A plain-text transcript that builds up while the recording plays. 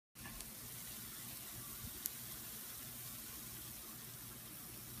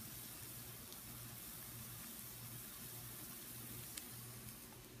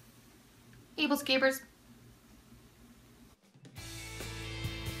Scabers.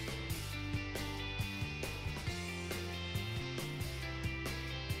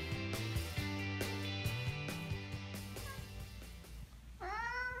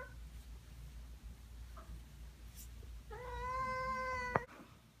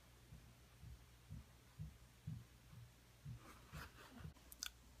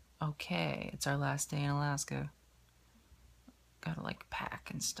 Okay, it's our last day in Alaska. Gotta like pack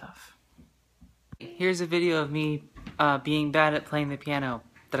and stuff. Here's a video of me being bad at playing the piano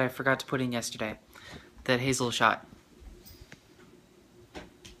that I forgot to put in yesterday, that Hazel shot.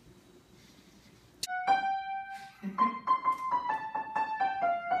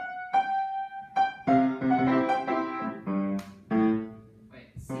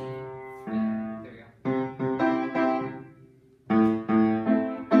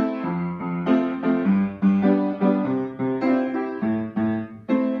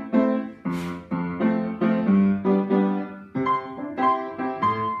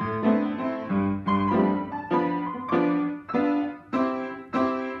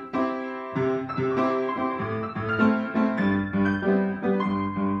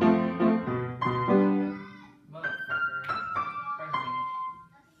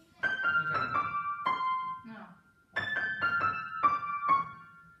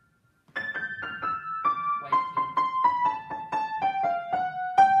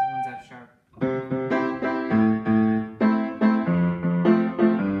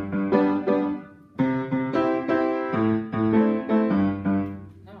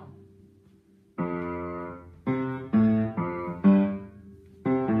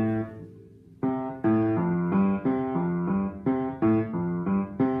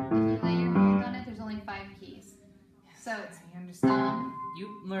 You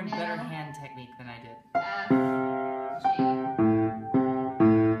learned better hand technique than I did. F, G, C,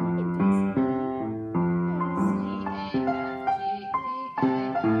 A, F, G, A,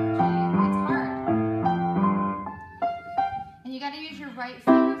 F, G. It's hard. And you gotta use your right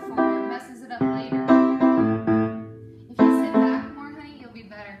finger for it. It messes it up later. If you sit back more, honey, you'll be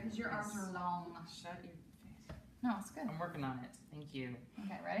better because your arms are long. Shut your face. No, it's good. I'm working on it. Thank you.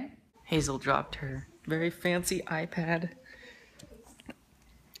 Okay, ready? Hazel dropped her very fancy iPad.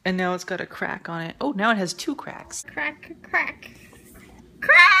 And now it's got a crack on it. Oh, now it has 2 cracks. Crack, crack.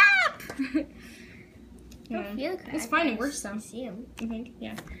 Crap! Yeah. Feel crack. It's fine, it works though. See him. I think,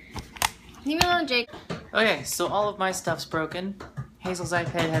 yeah. Leave me alone, Jake. Okay, so all of my stuff's broken. Hazel's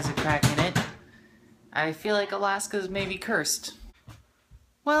iPad has a crack in it. I feel like Alaska's maybe cursed.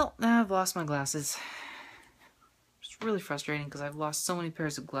 Well, now I've lost my glasses. It's really frustrating because I've lost so many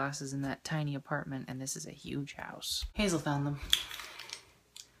pairs of glasses in that tiny apartment, and this is a huge house. Hazel found them.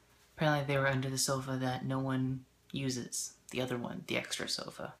 Apparently they were under the sofa that no one uses. The other one, the extra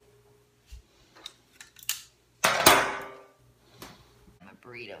sofa. I'm a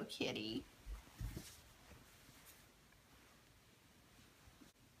burrito kitty.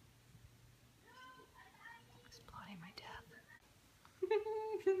 He's plotting my death.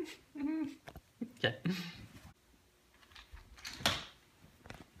 Okay.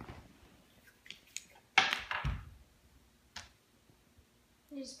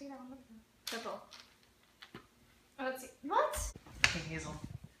 You just beat on purple. Oh, let's see. What? Hey Hazel,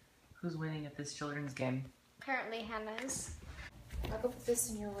 who's winning at this children's game? Apparently Hannah's. I'll go put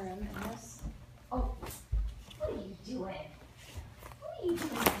this in your room and this. Oh, what are you doing? What are you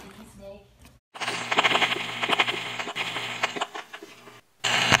doing, Snake?